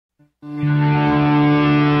You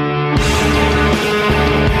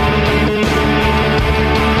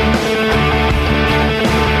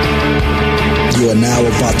are now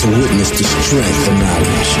about to witness the strength of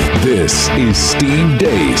knowledge. This is Steve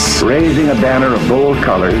Deace. Raising a banner of bold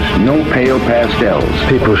colors, no pale pastels.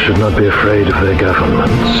 People should not be afraid of their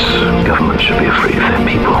governments. Governments should be afraid of their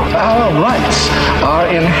people. Our rights are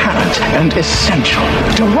inherent and essential,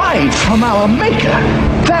 derived from our Maker.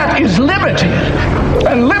 That is liberty.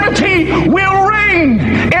 And liberty will reign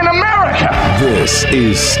in America. This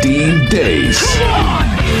is Steve Deace.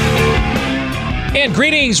 And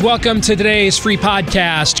greetings. Welcome to today's free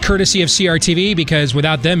podcast, courtesy of CRTV, because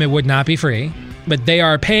without them, it would not be free. But they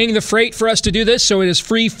are paying the freight for us to do this, so it is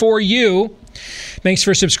free for you. Thanks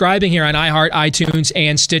for subscribing here on iHeart, iTunes,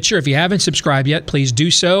 and Stitcher. If you haven't subscribed yet, please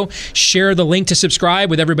do so. Share the link to subscribe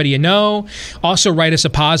with everybody you know. Also, write us a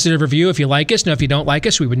positive review if you like us. Now, if you don't like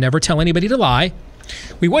us, we would never tell anybody to lie.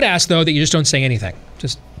 We would ask, though, that you just don't say anything.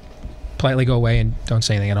 Just politely go away and don't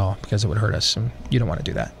say anything at all, because it would hurt us, and you don't want to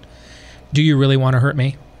do that. Do you really want to hurt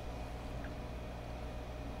me?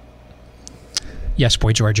 Yes,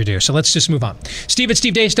 Boy George, you do. So let's just move on.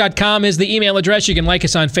 Steve@stevedeace.com is the email address. You can like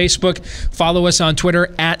us on Facebook. Follow us on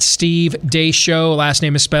Twitter @SteveDeaceShow. Last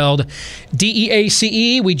name is spelled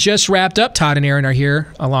D-E-A-C-E. We just wrapped up. Todd and Aaron are here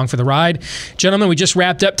along for the ride. Gentlemen, we just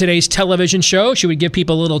wrapped up today's television show. Should we give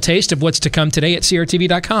people a little taste of what's to come today at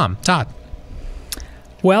CRTV.com? Todd.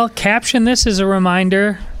 Well, caption this as a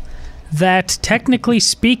reminder that, technically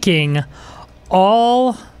speaking,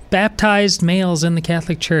 all baptized males in the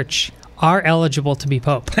Catholic Church are eligible to be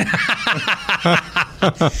Pope.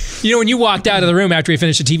 You know, when you walked out of the room after we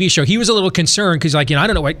finished the TV show, he was a little concerned because, like, you know, I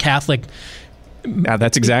don't know what Catholic... Yeah,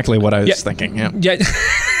 that's exactly what I was thinking. Yeah.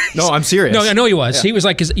 No, I'm serious. No, I know he was. Yeah. He was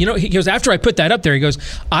like, cause, you know, he goes, after I put that up there, he goes,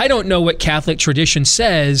 I don't know what Catholic tradition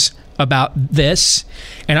says about this,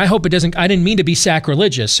 and I hope it doesn't. I didn't mean to be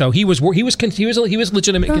sacrilegious. So he was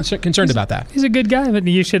legitimately concerned about that. He's a good guy, but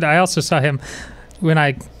you should. I also saw him when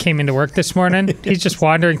I came into work this morning. He's just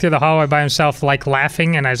wandering through the hallway by himself, like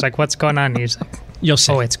laughing, and I was like, "What's going on?" And he's like, "You'll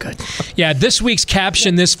see. Oh, it's good." Yeah, this week's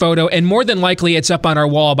caption, this photo, and more than likely, it's up on our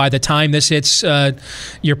wall by the time this hits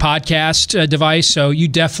your podcast device. So you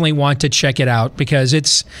definitely want to check it out because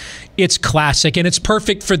it's classic and it's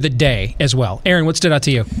perfect for the day as well. Aaron, what stood out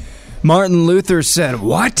to you? Martin Luther said,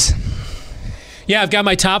 "What?" Yeah, I've got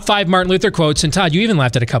my top 5 Martin Luther quotes, and Todd, you even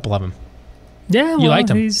laughed at a couple of them. Yeah, you liked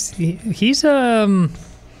him. He's a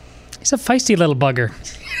feisty little bugger.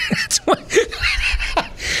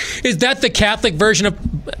 Is that the Catholic version of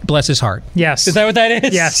bless his heart? Yes. Is that what that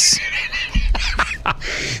is? Yes.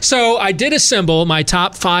 So I did assemble my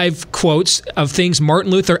top 5 quotes of things Martin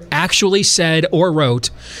Luther actually said or wrote,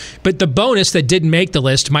 but the bonus that didn't make the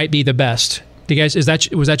list might be the best. You guys, was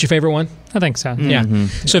that your favorite one? I think so. Yeah. Mm-hmm.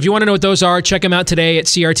 So if you want to know what those are, check them out today at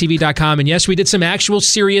CRTV.com. And yes, we did some actual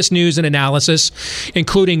serious news and analysis,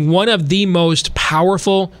 including one of the most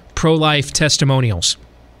powerful pro-life testimonials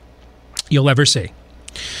you'll ever see.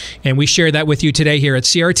 And we share that with you today here at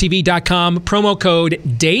CRTV.com. Promo code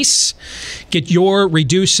DACE. Get your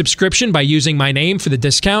reduced subscription by using my name for the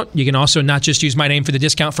discount. You can also not just use my name for the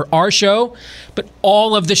discount for our show, but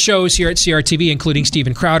all of the shows here at CRTV, including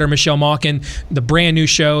Steven Crowder, Michelle Malkin, the brand new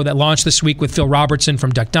show that launched this week with Phil Robertson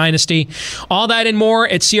from Duck Dynasty. All that and more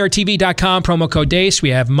at CRTV.com. Promo code DACE. We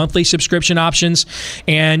have monthly subscription options,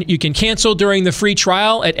 and you can cancel during the free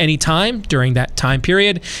trial at any time during that time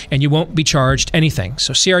period, and you won't be charged anything.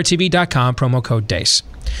 So CRTV.com, promo code DACE.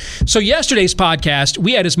 So yesterday's podcast,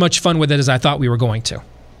 we had as much fun with it as I thought we were going to.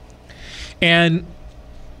 And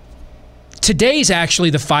today's actually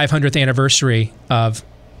the 500th anniversary of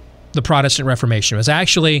the Protestant Reformation. It was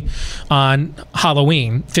actually on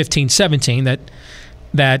Halloween, 1517,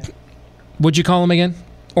 that what'd you call him again?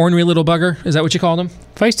 Ornery little bugger? Is that what you called him?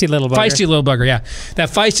 Feisty little bugger. Feisty little bugger, yeah. That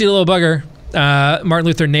feisty little bugger, Martin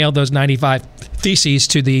Luther nailed those 95 theses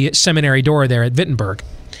to the seminary door there at Wittenberg.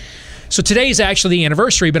 So today is actually the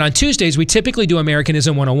anniversary, but on Tuesdays we typically do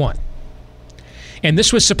Americanism 101. And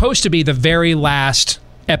this was supposed to be the very last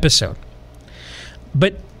episode.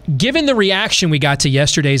 But given the reaction we got to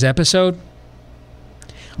yesterday's episode,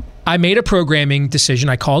 I made a programming decision.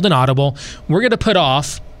 I called an audible. We're going to put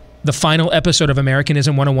off the final episode of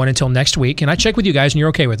Americanism 101 until next week. And I checked with you guys, and you're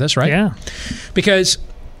okay with this, right? Yeah. Because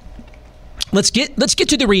let's get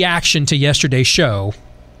to the reaction to yesterday's show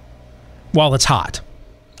while it's hot.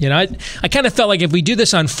 You know, I kind of felt like if we do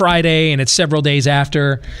this on Friday and it's several days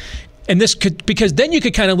after, and this could, because then you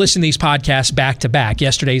could kind of listen to these podcasts back to back,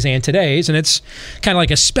 yesterday's and today's, and it's kind of like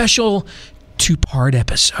a special 2-part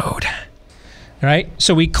episode. right?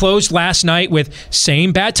 So we closed last night with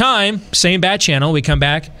same bad time, same bad channel. We come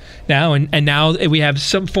back now, and now we have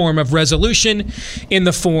some form of resolution in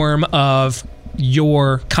the form of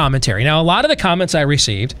your commentary. Now, a lot of the comments I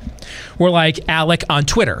received were like Alec on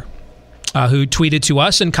Twitter, who tweeted to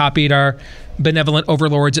us and copied our benevolent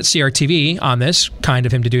overlords at CRTV on this, kind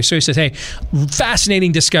of him to do so. He says, hey,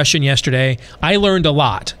 fascinating discussion yesterday. I learned a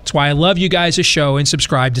lot. That's why I love you guys' show and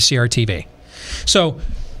subscribe to CRTV. So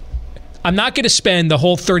I'm not going to spend the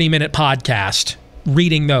whole 30-minute podcast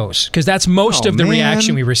reading those, because that's most of the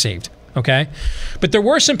reaction we received, okay? But there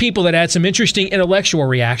were some people that had some interesting intellectual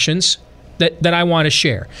reactions that I want to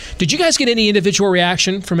share. Did you guys get any individual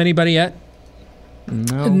reaction from anybody yet?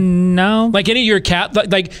 No. Like any of your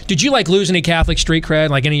did you lose any Catholic street cred?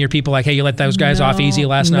 Like any of your people, hey, you let those guys off easy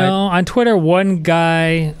last night? No. On Twitter, one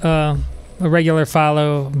guy, a regular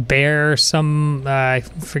follow, Bear,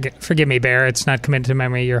 forgive me, Bear, it's not committed to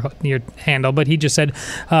memory, your handle, but he just said,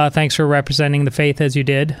 thanks for representing the faith as you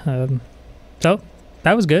did. So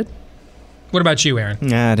that was good. What about you, Aaron?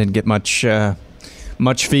 Yeah, I didn't get much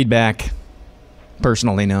feedback.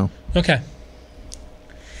 Personally, no. Okay.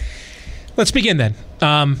 Let's begin then.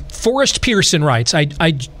 Forrest Pearson writes,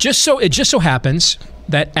 it just so happens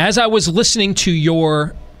that as I was listening to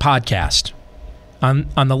your podcast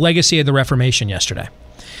on the legacy of the Reformation yesterday,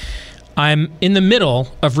 I'm in the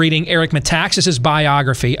middle of reading Eric Metaxas's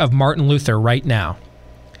biography of Martin Luther right now,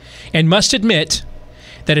 and must admit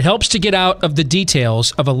that it helps to get out of the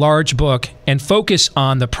details of a large book and focus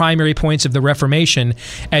on the primary points of the Reformation,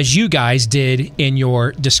 as you guys did in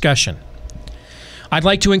your discussion. I'd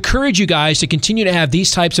like to encourage you guys to continue to have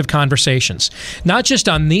these types of conversations, not just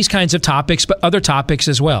on these kinds of topics, but other topics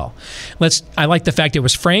as well. I like the fact it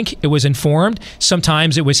was frank, it was informed,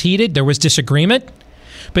 sometimes it was heated, there was disagreement,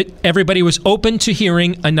 but everybody was open to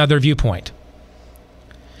hearing another viewpoint.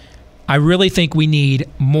 I really think we need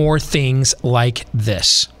more things like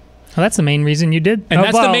this. Well, that's the main reason you did. And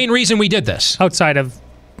that's the main reason we did this. Outside of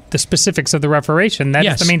the specifics of the Reformation,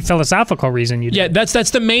 that's the main philosophical reason you did. Yeah,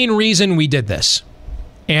 that's the main reason we did this.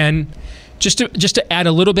 And just to add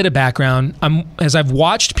a little bit of background, as I've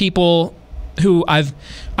watched people who I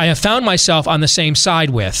have found myself on the same side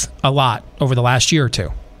with a lot over the last year or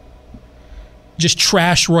two, just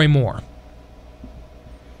trash Roy Moore.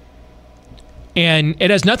 And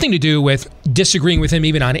it has nothing to do with disagreeing with him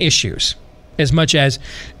even on issues, as much as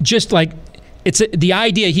just like the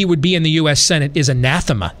idea he would be in the U.S. Senate is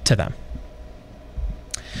anathema to them.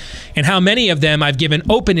 And how many of them I've given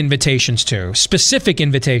open invitations to, specific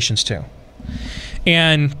invitations to.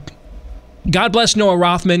 And God bless Noah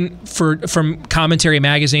Rothman from Commentary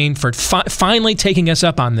Magazine for finally taking us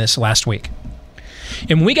up on this last week.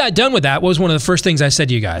 And when we got done with that, what was one of the first things I said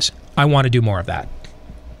to you guys? I want to do more of that.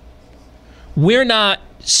 We're not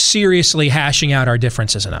seriously hashing out our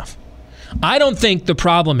differences enough. I don't think the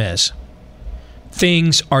problem is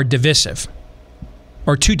things are divisive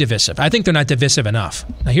or too divisive. I think they're not divisive enough.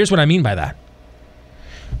 Now, here's what I mean by that.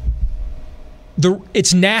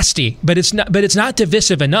 It's nasty, but it's not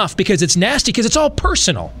divisive enough, because it's nasty because it's all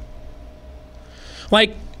personal.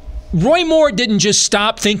 Like, Roy Moore didn't just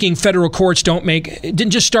start thinking federal courts don't make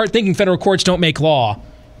law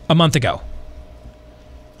a month ago.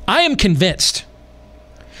 I am convinced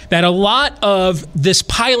that a lot of this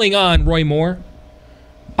piling on Roy Moore,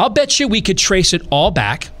 I'll bet you we could trace it all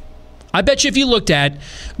back. I bet you if you looked at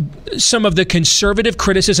some of the conservative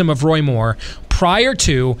criticism of Roy Moore prior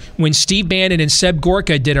to when Steve Bannon and Seb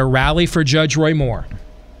Gorka did a rally for Judge Roy Moore,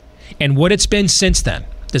 and what it's been since then.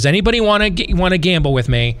 Does anybody want to gamble with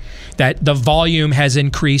me that the volume has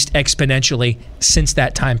increased exponentially since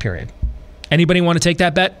that time period? Anybody want to take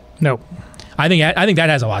that bet? No. I think that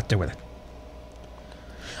has a lot to do with it.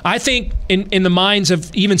 I think in the minds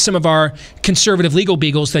of even some of our conservative legal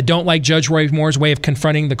beagles that don't like Judge Roy Moore's way of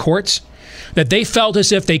confronting the courts, that they felt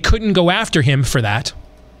as if they couldn't go after him for that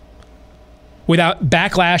without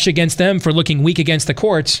backlash against them for looking weak against the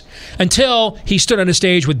courts, until he stood on a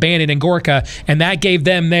stage with Bannon and Gorka, and that gave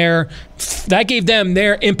them their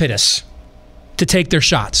impetus to take their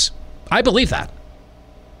shots. I believe that.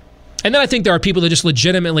 And then I think there are people that just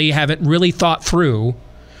legitimately haven't really thought through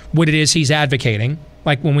what it is he's advocating,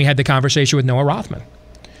 like when we had the conversation with Noah Rothman.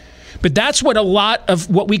 But that's what a lot of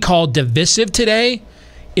what we call divisive today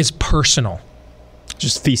is personal.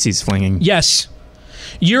 Just feces flinging. Yes.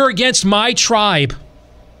 You're against my tribe.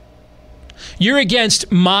 You're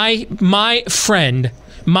against my friend,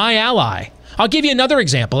 my ally. I'll give you another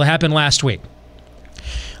example that happened last week.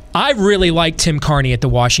 I really like Tim Carney at the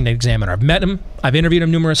Washington Examiner. I've met him. I've interviewed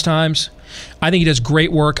him numerous times. I think he does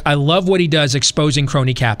great work. I love what he does exposing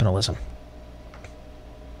crony capitalism.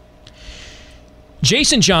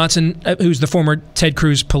 Jason Johnson, who's the former Ted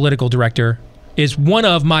Cruz political director, is one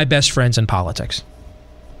of my best friends in politics.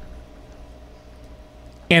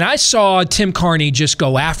 And I saw Tim Carney just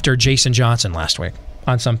go after Jason Johnson last week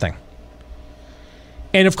on something.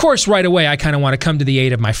 And of course, right away, I kind of want to come to the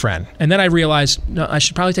aid of my friend. And then I realized, no, I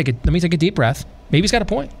should probably let me take a deep breath. Maybe he's got a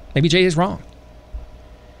point. Maybe Jay is wrong.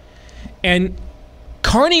 And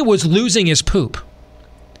Carney was losing his poop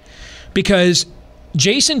because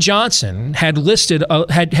Jason Johnson had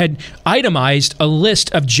had itemized a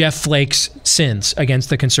list of Jeff Flake's sins against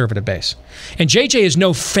the conservative base. And JJ is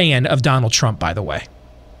no fan of Donald Trump, by the way.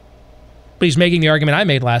 But he's making the argument I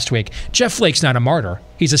made last week. Jeff Flake's not a martyr.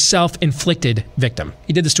 He's a self-inflicted victim.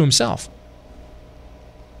 He did this to himself.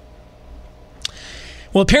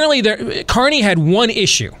 Well, apparently Carney had one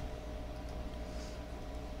issue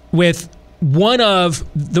with one of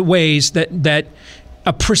the ways that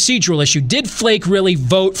a procedural issue. Did Flake really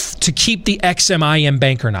vote to keep the XMIM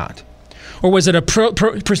bank or not? Or was it I went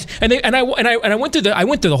through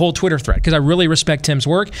the whole Twitter thread because I really respect Tim's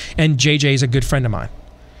work, and JJ is a good friend of mine.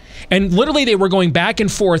 And literally they were going back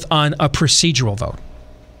and forth on a procedural vote.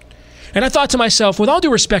 And I thought to myself, with all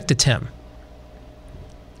due respect to Tim,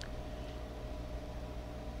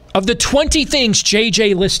 of the 20 things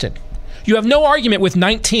JJ listed, you have no argument with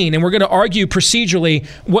 19, and we're going to argue procedurally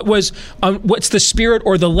what's the spirit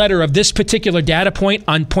or the letter of this particular data point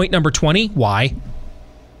on point number 20? Why?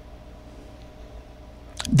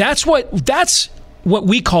 That's what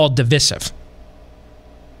we call divisive.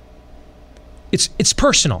 It's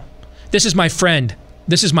personal. This is my friend.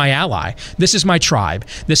 This is my ally. This is my tribe.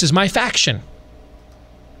 This is my faction.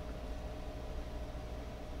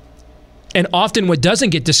 And often what doesn't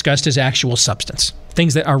get discussed is actual substance,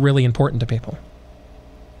 things that are really important to people.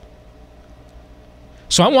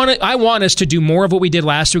 So I want us to do more of what we did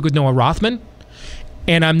last week with Noah Rothman.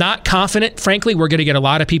 And I'm not confident, frankly, we're going to get a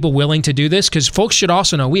lot of people willing to do this, because folks should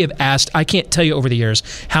also know we have asked, I can't tell you over the years,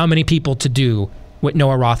 how many people to do what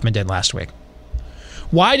Noah Rothman did last week.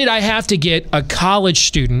 Why did I have to get a college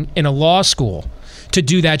student in a law school to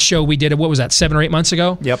do that show we did, what was that, 7 or 8 months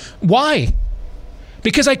ago? Yep. Why?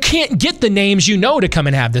 Because I can't get the names you know to come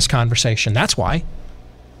and have this conversation. That's why.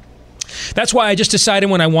 That's why I just decided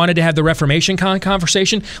when I wanted to have the Reformation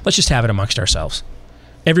conversation, let's just have it amongst ourselves.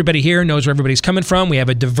 Everybody here knows where everybody's coming from. We have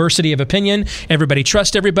a diversity of opinion. Everybody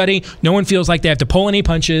trusts everybody. No one feels like they have to pull any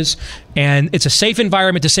punches. And it's a safe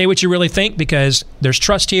environment to say what you really think because there's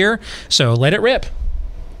trust here. So let it rip.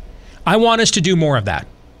 I want us to do more of that.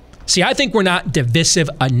 See, I think we're not divisive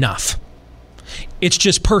enough. It's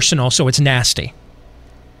just personal, so it's nasty.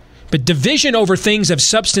 But division over things of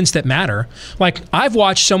substance that matter, like I've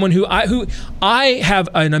watched someone who I have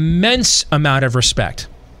an immense amount of respect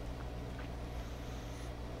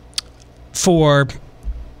for,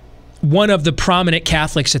 one of the prominent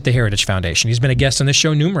Catholics at the Heritage Foundation. He's been a guest on this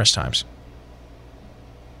show numerous times.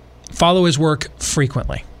 Follow his work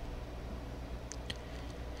frequently.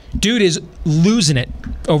 Dude is losing it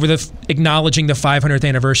over acknowledging the 500th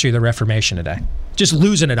anniversary of the Reformation today. Just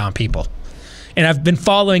losing it on people. And I've been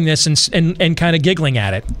following this and kind of giggling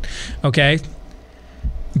at it. Okay?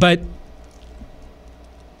 But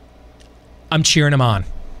I'm cheering him on.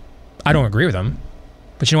 I don't agree with him.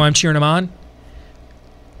 But you know why I'm cheering him on?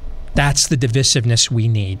 That's the divisiveness we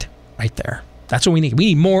need right there. That's what we need.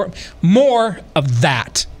 We need more of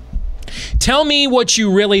that. Tell me what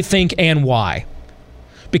you really think and why.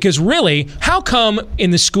 Because really, how come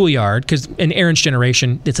in the schoolyard, because in Aaron's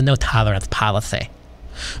generation, it's a no-tolerance policy.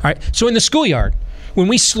 All right, so in the schoolyard, when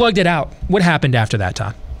we slugged it out, what happened after that,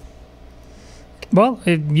 Todd? Well,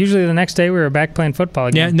 usually the next day we were back playing football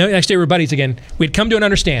again. Yeah, next day we were buddies again. We'd come to an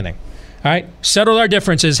understanding. All right, settled our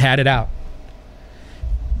differences, had it out.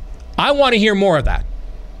 I want to hear more of that.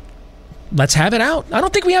 Let's have it out. I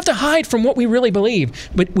don't think we have to hide from what we really believe,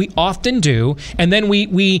 but we often do, and then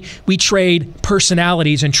we trade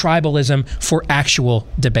personalities and tribalism for actual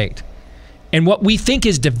debate. And what we think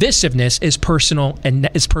is divisiveness is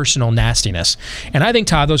personal nastiness. And I think,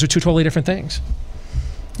 Todd, those are two totally different things.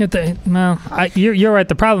 You're right.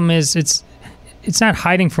 The problem is it's not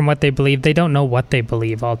hiding from what they believe. They don't know what they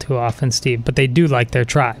believe all too often, Steve, but they do like their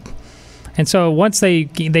tribe. And so once they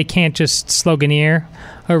can't just sloganeer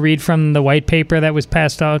or read from the white paper that was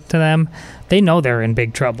passed out to them, they know they're in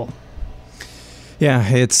big trouble. Yeah,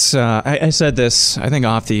 it's. I said this, I think,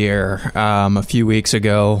 off the air a few weeks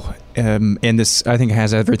ago, and this, I think,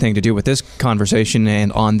 has everything to do with this conversation.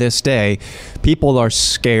 And on this day, people are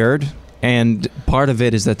scared And part of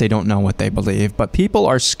it is that they don't know what they believe. But people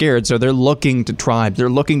are scared, so they're looking to tribes. They're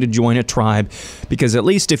looking to join a tribe because at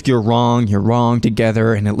least if you're wrong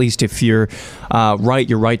together. And at least if you're right,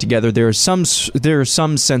 you're right together. There's some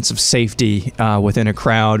sense of safety within a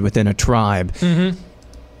crowd, within a tribe. Mm-hmm.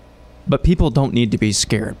 But people don't need to be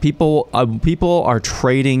scared. People are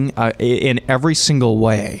trading in every single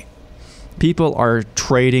way. People are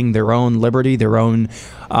trading their own liberty, their own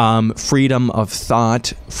freedom of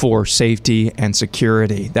thought for safety and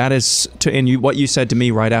security. That is, what you said to me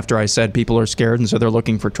right after I said people are scared and so they're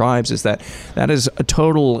looking for tribes, is that is a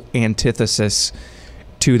total antithesis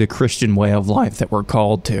to the Christian way of life that we're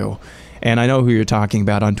called to. And I know who you're talking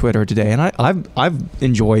about on Twitter today, and I've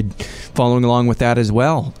enjoyed following along with that as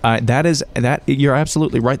well. You're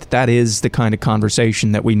absolutely right that is the kind of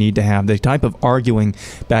conversation that we need to have, the type of arguing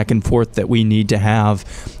back and forth that we need to have,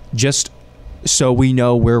 just so we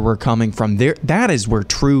know where we're coming from. That is where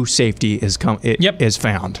true safety is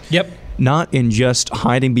found. Yep. Not in just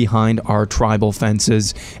hiding behind our tribal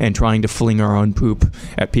fences and trying to fling our own poop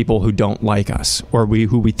at people who don't like us or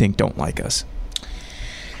who we think don't like us.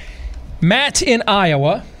 Matt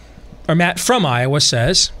from Iowa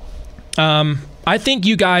says, I think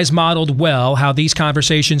you guys modeled well how these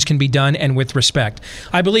conversations can be done and with respect.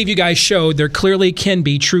 I believe you guys showed there clearly can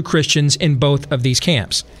be true Christians in both of these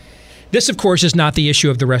camps. This, of course, is not the issue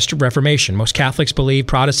of the Reformation. Most Catholics believe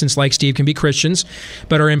Protestants like Steve can be Christians,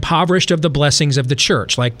 but are impoverished of the blessings of the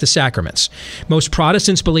church, like the sacraments. Most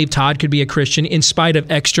Protestants believe Todd could be a Christian in spite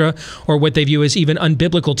of extra or what they view as even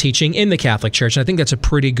unbiblical teaching in the Catholic Church. And I think that's a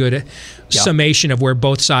pretty good summation of where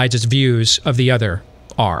both sides' views of the other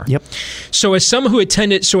are. Yep. So as someone who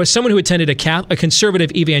attended a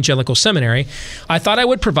conservative evangelical seminary, I thought I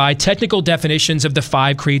would provide technical definitions of the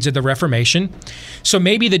 5 creeds of the Reformation. So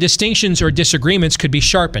maybe the distinctions or disagreements could be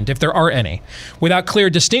sharpened if there are any. Without clear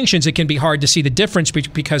distinctions, it can be hard to see the difference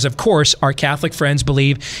because, of course, our Catholic friends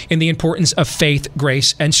believe in the importance of faith,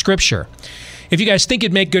 grace, and Scripture. If you guys think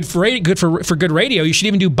it'd make good for good radio, you should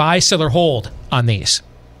even do buy, sell, or hold on these.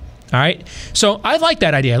 All right, so I like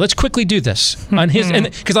that idea. Let's quickly do this on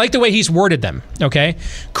because I like the way he's worded them. Okay,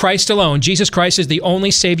 Christ alone, Jesus Christ is the only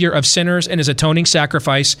Savior of sinners, and His atoning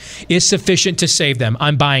sacrifice is sufficient to save them.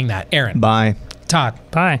 I'm buying that. Aaron, buy. Todd,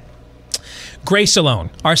 buy. Grace alone,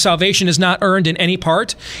 our salvation is not earned in any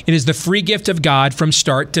part. It is the free gift of God from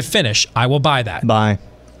start to finish. I will buy that. Buy.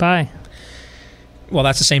 Well,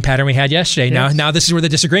 that's the same pattern we had yesterday. Yes. Now this is where the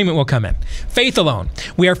disagreement will come in. Faith alone.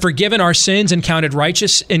 We are forgiven our sins and counted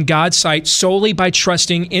righteous in God's sight solely by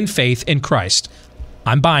trusting in faith in Christ.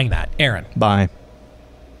 I'm buying that. Aaron. Buy.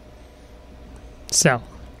 Sell.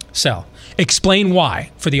 Explain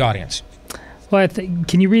why for the audience. Well,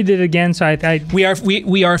 can you read it again? So we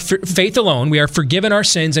are faith alone. We are forgiven our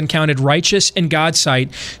sins and counted righteous in God's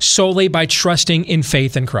sight solely by trusting in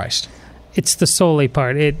faith in Christ. It's the solely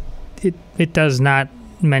part. It does not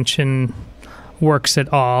mention works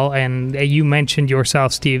at all, and you mentioned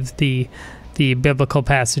yourself, Steve, the biblical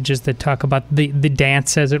passages that talk about the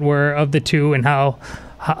dance, as it were, of the two and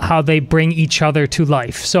how they bring each other to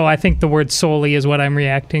life. So I think the word solely is what I'm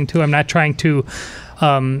reacting to. I'm not trying to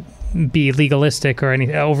be legalistic or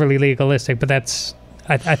any overly legalistic, but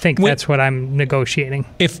I think that's what I'm negotiating.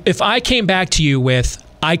 If I came back to you with,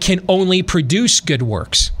 I can only produce good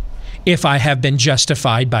works if I have been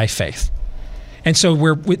justified by faith. And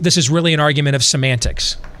so this is really an argument of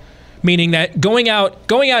semantics, meaning that going out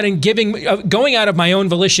of my own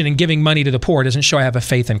volition and giving money to the poor doesn't show I have a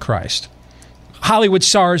faith in Christ. Hollywood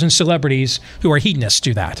stars and celebrities who are hedonists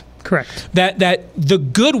do that. Correct. That the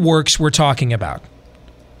good works we're talking about,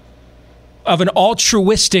 of an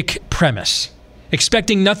altruistic premise,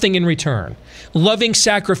 expecting nothing in return, loving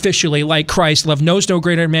sacrificially like Christ, love knows no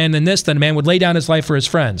greater man than this, that a man would lay down his life for his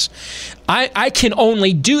friends. I can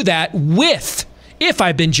only do that if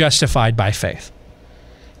I've been justified by faith.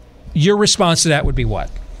 Your response to that would be what?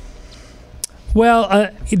 Well,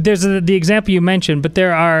 there's the example you mentioned, but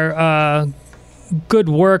there are good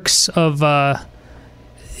works of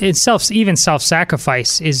even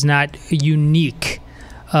self-sacrifice is not unique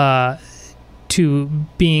to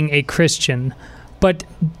being a Christian, but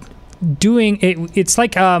doing it's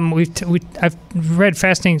like I've read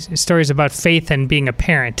fascinating stories about faith and being a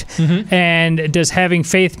parent. Mm-hmm. And does having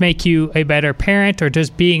faith make you a better parent, or does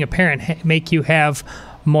being a parent make you have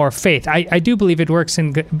more faith? I do believe it works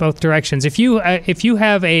in both directions. If you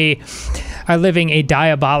are living a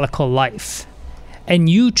diabolical life and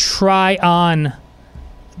you try on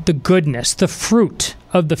the goodness, the fruit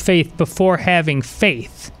of the faith before having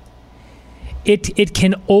faith, it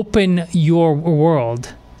can open your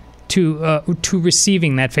world to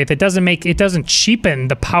receiving that faith. It doesn't cheapen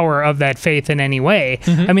the power of that faith in any way.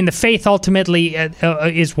 I mean, the faith ultimately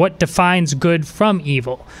is what defines good from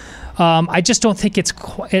evil. I just don't think it's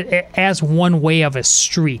as one way of a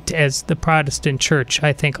street as the Protestant church,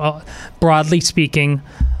 I think, broadly speaking,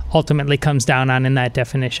 ultimately comes down on in that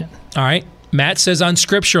definition. All right. Matt says on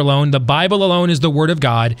Scripture alone, the Bible alone is the Word of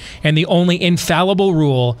God and the only infallible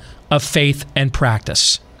rule of faith and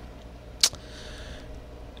practice.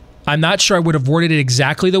 I'm not sure I would have worded it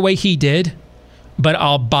exactly the way he did, but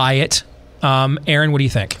I'll buy it. Aaron, what do you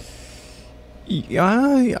think?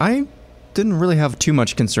 I didn't really have too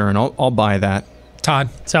much concern. I'll buy that. Todd?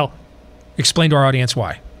 So, explain to our audience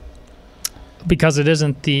why. Because it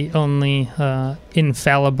isn't the only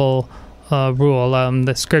infallible rule.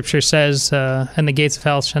 The Scripture says, and the gates of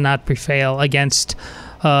hell shall not prevail against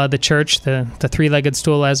the church. The three-legged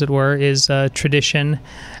stool, as it were, is tradition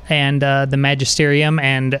and the magisterium,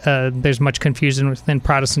 and there's much confusion within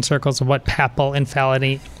Protestant circles of what papal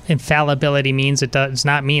infallibility means. It does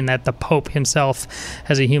not mean that the Pope himself,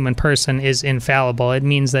 as a human person, is infallible. It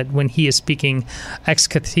means that when he is speaking ex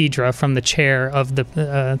cathedra from the chair of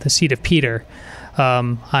the seat of Peter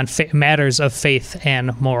on matters of faith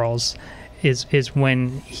and morals, is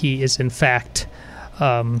when he is in fact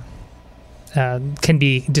can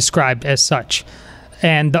be described as such.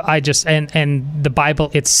 And the Bible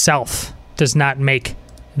itself does not make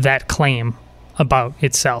that claim about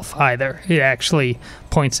itself either. It actually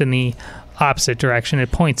points in the opposite direction.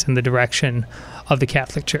 It points in the direction of the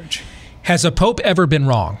Catholic Church. Has a pope ever been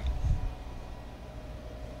wrong?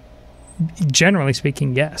 Generally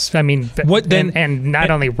speaking, yes. I mean, what then? And not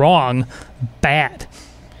only wrong, bad.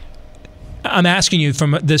 I'm asking you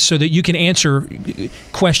from this so that you can answer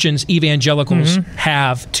questions evangelicals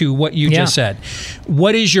have to what you just said.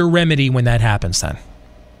 What is your remedy when that happens then?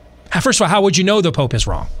 First of all, how would you know the Pope is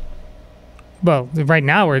wrong? Well, right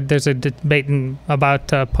now there's a debate about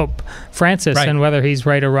Pope Francis and whether he's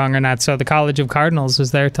right or wrong or not. So the College of Cardinals is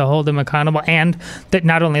there to hold him accountable, and that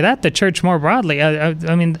not only that, the Church more broadly. I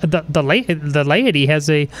mean, the laity has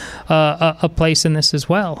a place in this as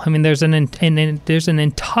well. I mean, there's an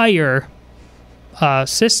entire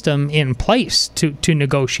system in place to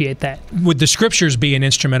negotiate that. Would the Scriptures be an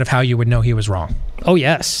instrument of how you would know he was wrong? Oh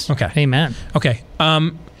yes. Okay. Amen. Okay.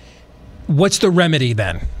 What's the remedy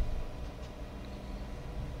then?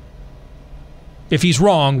 If he's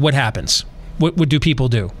wrong, what happens? What do people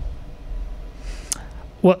do?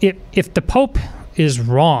 Well, if the Pope is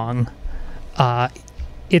wrong,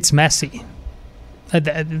 it's messy.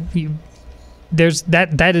 That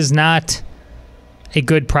is not a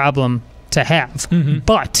good problem to have.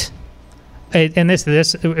 But, and this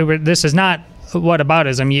is not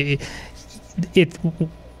whataboutism.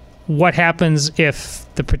 What happens if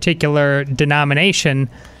the particular denomination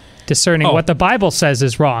discerning what the Bible says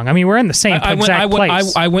is wrong? I mean, we're in the same exact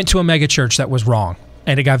place. I went to a mega church that was wrong,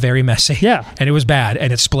 and it got very messy. Yeah. And it was bad,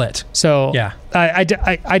 and it split. So yeah. I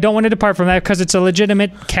don't want to depart from that because it's a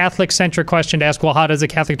legitimate Catholic-centric question to ask, well, how does the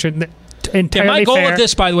Catholic Church... My goal with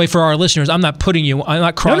this, by the way, for our listeners, I'm not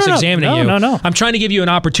cross-examining you. No. I'm trying to give you an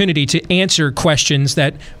opportunity to answer questions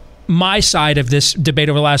that my side of this debate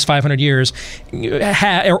over the last 500 years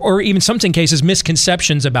or even some cases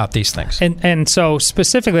misconceptions about these things. And so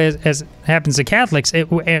specifically as happens to Catholics,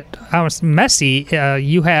 it's messy.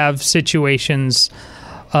 You have situations,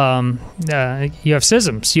 you have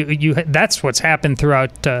schisms. That's what's happened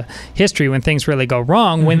throughout history when things really go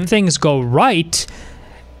wrong. When things go right,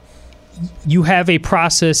 you have a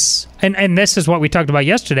process, and this is what we talked about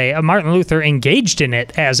yesterday. Martin Luther engaged in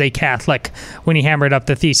it as a Catholic when he hammered up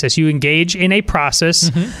the thesis. You engage in a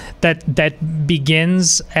process that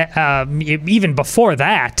begins even before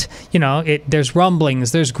that. You know, there's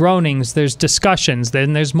rumblings, there's groanings, there's discussions,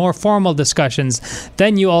 then there's more formal discussions.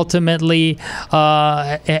 Then you ultimately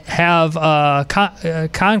have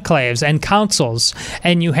conclaves and councils,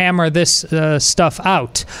 and you hammer this stuff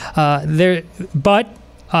out.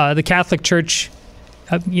 The Catholic Church,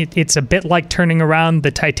 it's a bit like turning around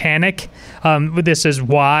the Titanic. This is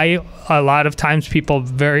why a lot of times people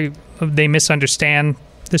they misunderstand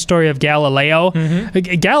the story of Galileo.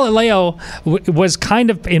 Galileo was kind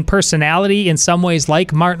of in personality in some ways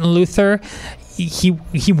like Martin Luther.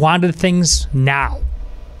 He wanted things now.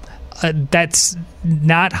 That's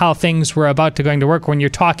not how things were about to going to work when you're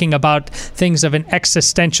talking about things of an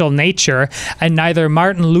existential nature, and neither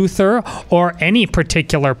Martin Luther or any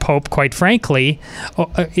particular pope, quite frankly,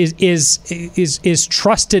 is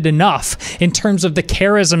trusted enough in terms of the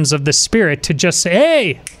charisms of the Spirit to just say,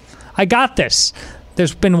 hey, I got this.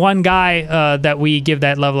 There's been one guy that we give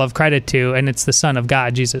that level of credit to, and it's the Son of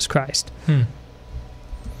God, Jesus Christ.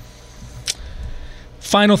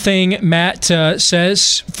 Final thing Matt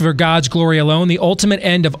says, for God's glory alone, the ultimate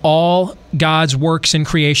end of all God's works in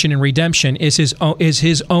creation and redemption is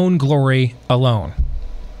his own glory alone.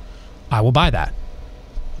 I will buy that.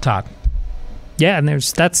 Todd. Yeah, and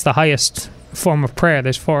that's the highest form of prayer.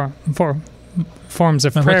 There's four forms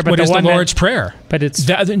of prayer. What is the Lord's Prayer? But it's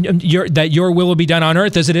that your will be done on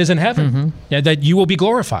earth as it is in heaven. Mm-hmm. Yeah, that you will be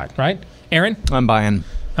glorified, right? Aaron? I'm buying.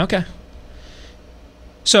 Okay.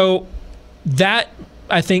 So that,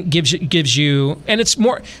 I think, gives you, and it's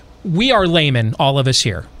more, we are laymen, all of us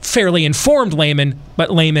here. Fairly informed laymen,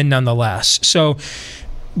 but laymen nonetheless. So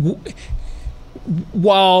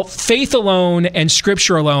while faith alone and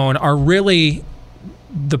Scripture alone are really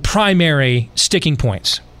the primary sticking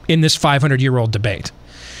points in this 500-year-old debate,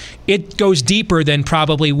 it goes deeper than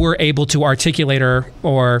probably we're able to articulate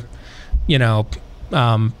or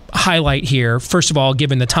highlight here. First of all,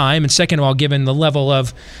 given the time, and second of all, given the level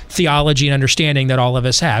of theology and understanding that all of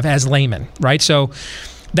us have as laymen, right? So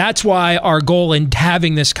that's why our goal in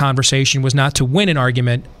having this conversation was not to win an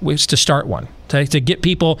argument, was to start one, to get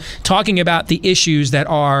people talking about the issues that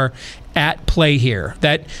are at play here.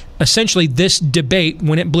 That essentially this debate,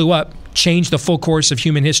 when it blew up, changed the full course of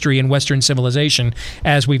human history and Western civilization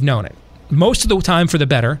as we've known it. Most of the time for the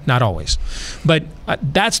better, not always. But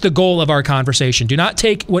that's the goal of our conversation. Do not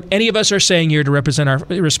take what any of us are saying here to represent our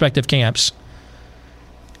respective camps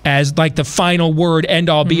as like the final word, end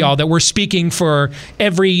all, be all, that we're speaking for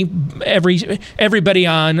everybody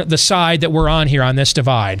on the side that we're on here on this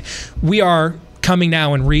divide. We are coming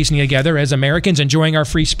now and reasoning together as Americans, enjoying our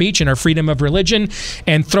free speech and our freedom of religion,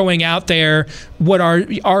 and throwing out there what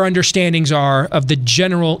our understandings are of the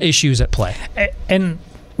general issues at play. And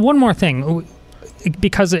one more thing,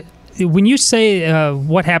 because when you say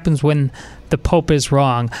what happens when the Pope is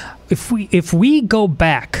wrong, if we go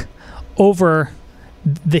back over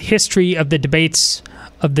the history of the debates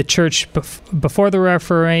of the Church before the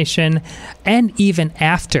Reformation and even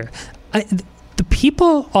after, the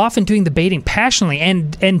people often doing debating passionately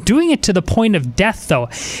and doing it to the point of death, though,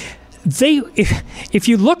 if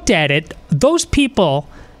you looked at it, those people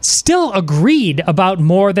still agreed about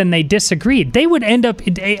more than they disagreed. They would end up,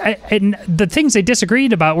 and the things they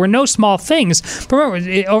disagreed about were no small things. But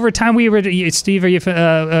remember, over time, Steve,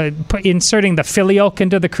 inserting the filioque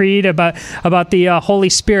into the creed about the Holy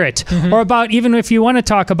Spirit, or about, even if you want to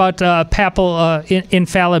talk about papal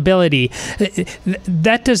infallibility,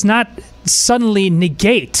 that does not suddenly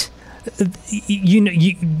negate.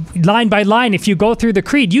 You line by line, if you go through the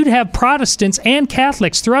creed, you'd have Protestants and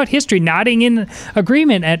Catholics throughout history nodding in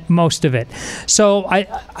agreement at most of it. So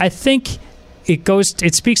I think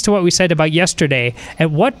it speaks to what we said about yesterday. At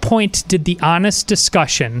what point did the honest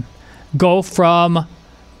discussion go from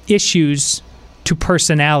issues to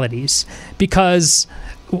personalities? Because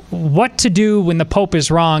what to do when the Pope is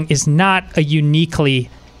wrong is not a uniquely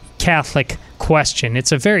Catholic question.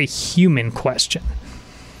 It's a very human question.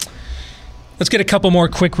 Let's get a couple more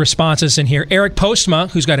quick responses in here. Eric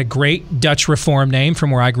Postma, who's got a great Dutch Reform name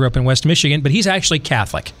from where I grew up in West Michigan, but he's actually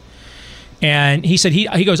Catholic. And he said,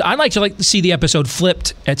 he goes, I'd like to see the episode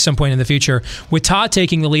flipped at some point in the future, with Todd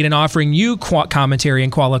taking the lead and offering you commentary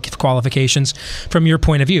and qualifications from your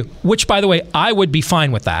point of view, which, by the way, I would be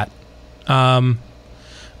fine with that.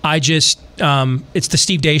 It's the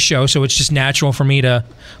Steve Day show, so it's just natural for me to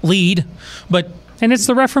lead. And it's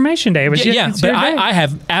the Reformation Day. But I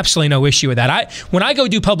have absolutely no issue with that. When I go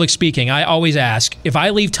do public speaking, I always ask, if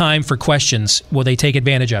I leave time for questions, will they take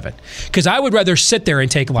advantage of it? Because I would rather sit there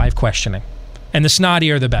and take live questioning. And the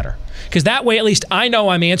snottier, the better. Because that way, at least I know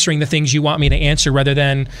I'm answering the things you want me to answer, rather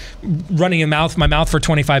than running my mouth for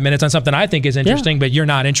 25 minutes on something I think is interesting, but you're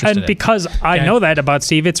not interested in. And because I know that about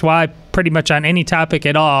Steve, it's why pretty much on any topic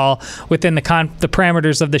at all within the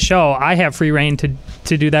parameters of the show, I have free reign to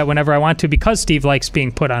do that whenever I want to, because Steve likes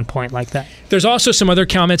being put on point like that. There's also some other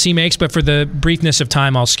comments he makes, but for the briefness of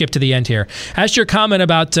time, I'll skip to the end here. As to your comment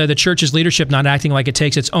about the church's leadership not acting like it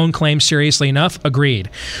takes its own claims seriously enough, agreed.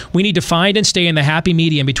 We need to find and stay in the happy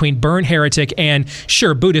medium between burn heretic and,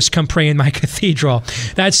 sure, Buddhists come pray in my cathedral.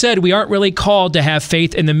 That said, we aren't really called to have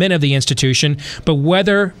faith in the men of the institution, but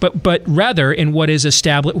rather in what it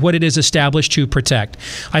is established to protect.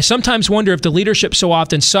 I sometimes wonder if the leadership so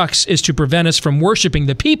often sucks is to prevent us from worshiping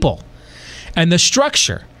the people and the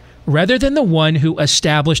structure rather than the one who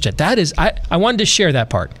established it. That is, I wanted to share that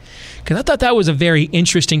part because I thought that was a very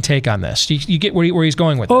interesting take on this. You get where he's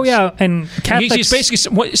going with this. Oh, yeah, and Catholics... He's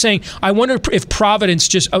basically saying, I wonder if Providence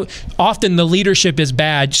just... often the leadership is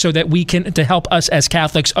bad so that we can, to help us as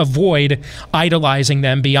Catholics, avoid idolizing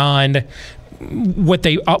them beyond what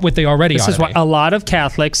they already are. This is why a lot of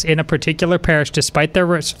Catholics in a particular parish, despite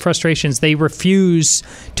their frustrations, they refuse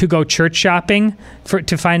to go church shopping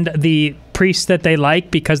to find the priest that they like,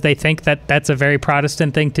 because they think that that's a very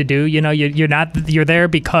Protestant thing to do. You're there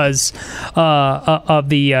because of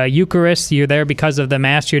the Eucharist. You're there because of the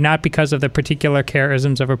Mass. You're not because of the particular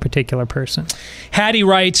charisms of a particular person. Hattie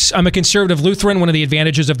writes, I'm a conservative Lutheran. One of the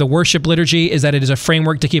advantages of the worship liturgy is that it is a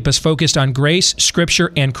framework to keep us focused on grace,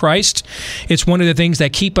 Scripture, and Christ. It's one of the things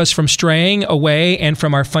that keep us from straying away and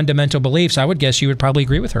from our fundamental beliefs. I would guess you would probably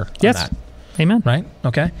agree with her on that. Amen. Right?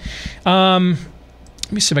 Okay.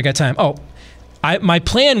 Let me see if I got time. My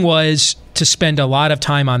plan was to spend a lot of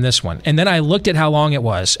time on this one, and then I looked at how long it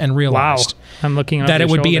was and realized I'm looking that it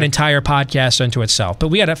would be an entire podcast unto itself.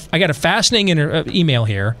 But I got a fascinating email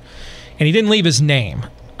here, and he didn't leave his name.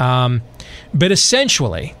 But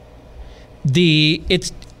essentially,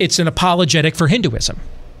 it's an apologetic for Hinduism.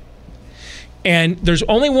 And there's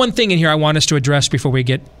only one thing in here I want us to address before we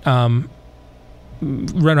get run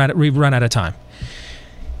out of time.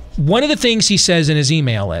 One of the things he says in his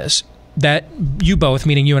email is that you both,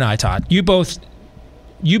 meaning you and I, Todd, you both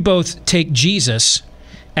take Jesus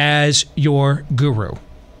as your guru,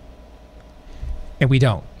 and we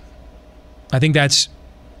don't. I think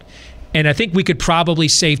we could probably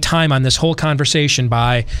save time on this whole conversation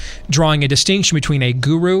by drawing a distinction between a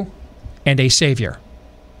guru and a savior.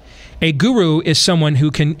 A guru is someone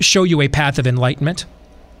who can show you a path of enlightenment,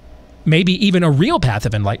 maybe even a real path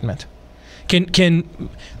of enlightenment, can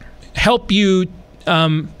help you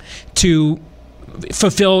to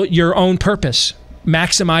fulfill your own purpose,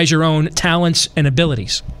 maximize your own talents and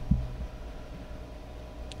abilities.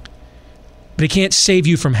 But it can't save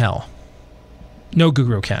you from hell. No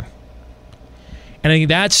guru can. And I think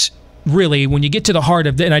that's really, when you get to the heart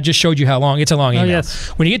of and I just showed you how long, it's a long email. Yes.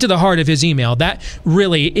 When you get to the heart of his email, that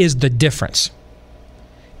really is the difference.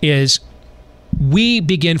 Is we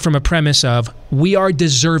begin from a premise of we are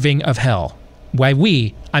deserving of hell. By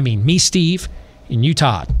we, I mean me, Steve, and you,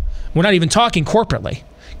 Todd. We're not even talking corporately,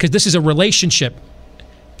 because this is a relationship.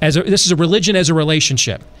 This is a religion as a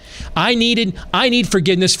relationship. I need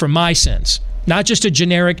forgiveness for my sins, not just a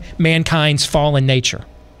generic mankind's fallen nature.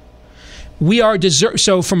 We are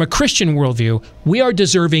so from a Christian worldview, we are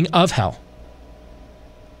deserving of hell.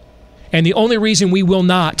 And the only reason we will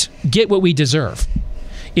not get what we deserve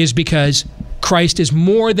is because Christ is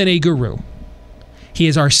more than a guru. He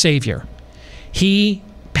is our Savior. He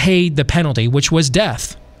paid the penalty, which was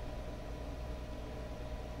death.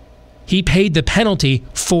 He paid the penalty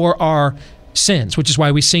for our sins, which is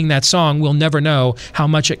why we sing that song, We'll Never Know How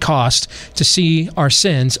Much It Cost to See Our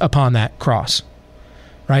Sins Upon That Cross.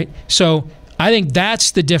 Right? So I think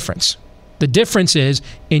that's the difference. The difference is,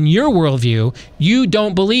 in your worldview, you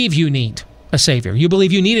don't believe you need a Savior. You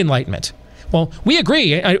believe you need enlightenment. Well, we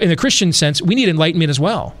agree. In the Christian sense, we need enlightenment as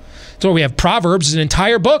well. So we have Proverbs, an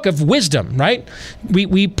entire book of wisdom, right?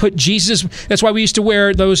 We put Jesus, that's why we used to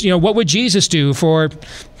wear those, what would Jesus do for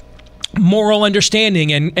moral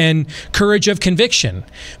understanding and courage of conviction.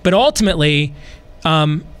 But ultimately,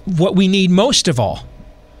 what we need most of all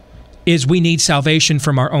is we need salvation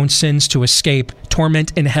from our own sins to escape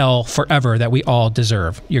torment in hell forever that we all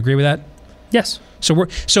deserve. You agree with that? Yes.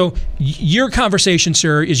 So your conversation,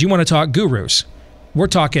 sir, is you want to talk gurus. We're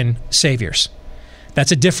talking saviors.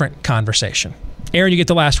 That's a different conversation. Aaron, you get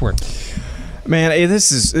the last word. Man, it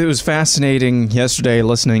was fascinating yesterday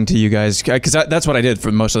listening to you guys, because that's what I did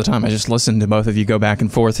for most of the time. I just listened to both of you go back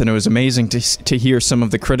and forth, and it was amazing to hear some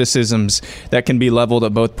of the criticisms that can be leveled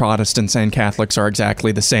at both Protestants and Catholics are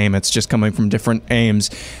exactly the same. It's just coming from different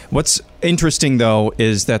aims. What's interesting, though,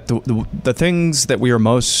 is that the things that we are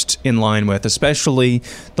most in line with, especially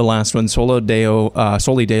the last one, Soli Deo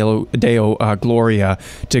Gloria,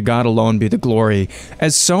 to God alone be the glory,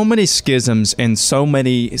 as so many schisms and so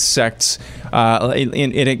many sects,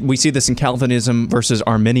 we see this in Calvinism versus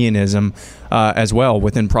Arminianism as well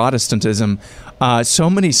within Protestantism. So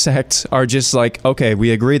many sects are just like, okay,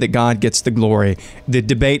 we agree that God gets the glory. The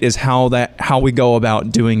debate is how we go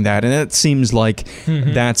about doing that, and it seems like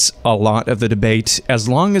that's a lot of the debate. As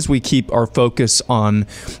long as we keep our focus on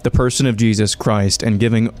the person of Jesus Christ and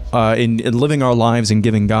giving, in living our lives and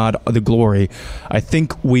giving God the glory, I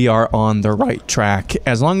think we are on the right track.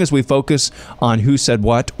 As long as we focus on who said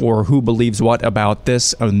what or who believes what about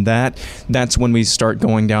this and that, that's when we start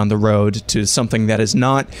going down the road to something that is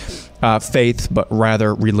not faith, but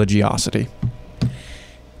rather religiosity.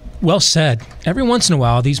 Well said. Every once in a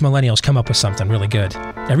while, these millennials come up with something really good.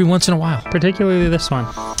 Every once in a while. Particularly this one.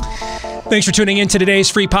 Thanks for tuning in to today's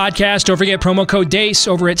free podcast. Don't forget promo code DACE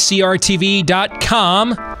over at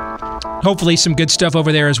crtv.com. Hopefully some good stuff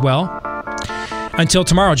over there as well. Until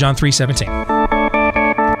tomorrow, John 3:17.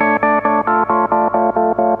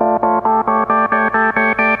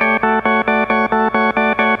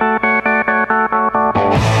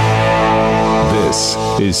 This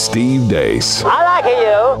is Steve Deace. I like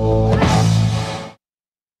you.